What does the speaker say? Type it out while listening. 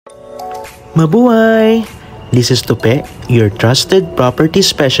Mabuhay! This is Tupe, your trusted property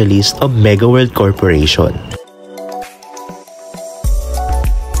specialist of Megaworld Corporation.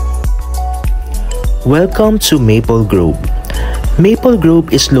 Welcome to Maple Grove. Maple Grove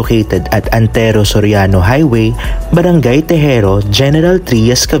is located at Antero Soriano Highway, Barangay Tejero, General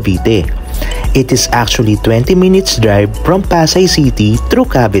Trias, Cavite. It is actually 20 minutes drive from Pasay City through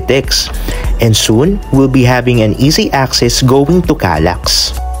Cavitex, and soon we'll be having an easy access going to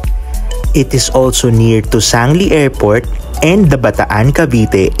Calax. It is also near to Sangli Airport and the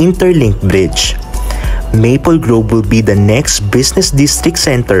Bataan-Cavite Interlink Bridge. Maple Grove will be the next business district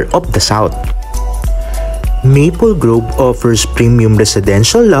center of the South. Maple Grove offers premium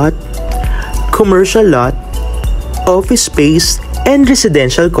residential lot, commercial lot, office space, and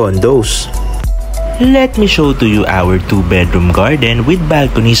residential condos. Let me show to you our 2-bedroom garden with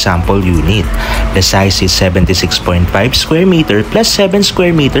balcony sample unit. The size is 76.5 square meter plus 7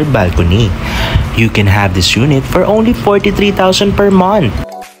 square meter balcony. You can have this unit for only 43,000 per month.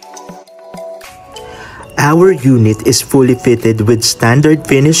 Our unit is fully fitted with standard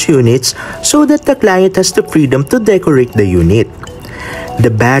finish units so that the client has the freedom to decorate the unit. The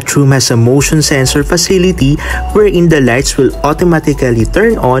bathroom has a motion sensor facility wherein the lights will automatically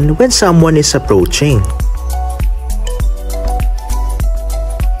turn on when someone is approaching.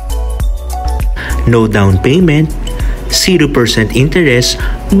 No down payment, 0% interest,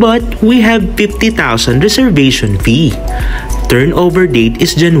 but we have 50,000 reservation fee. Turnover date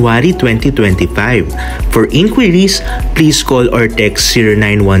is January 2025. For inquiries, please call or text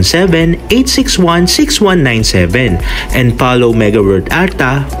 0917-861-6197 and follow Megaworld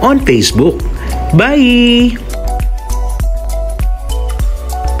Arta on Facebook. Bye!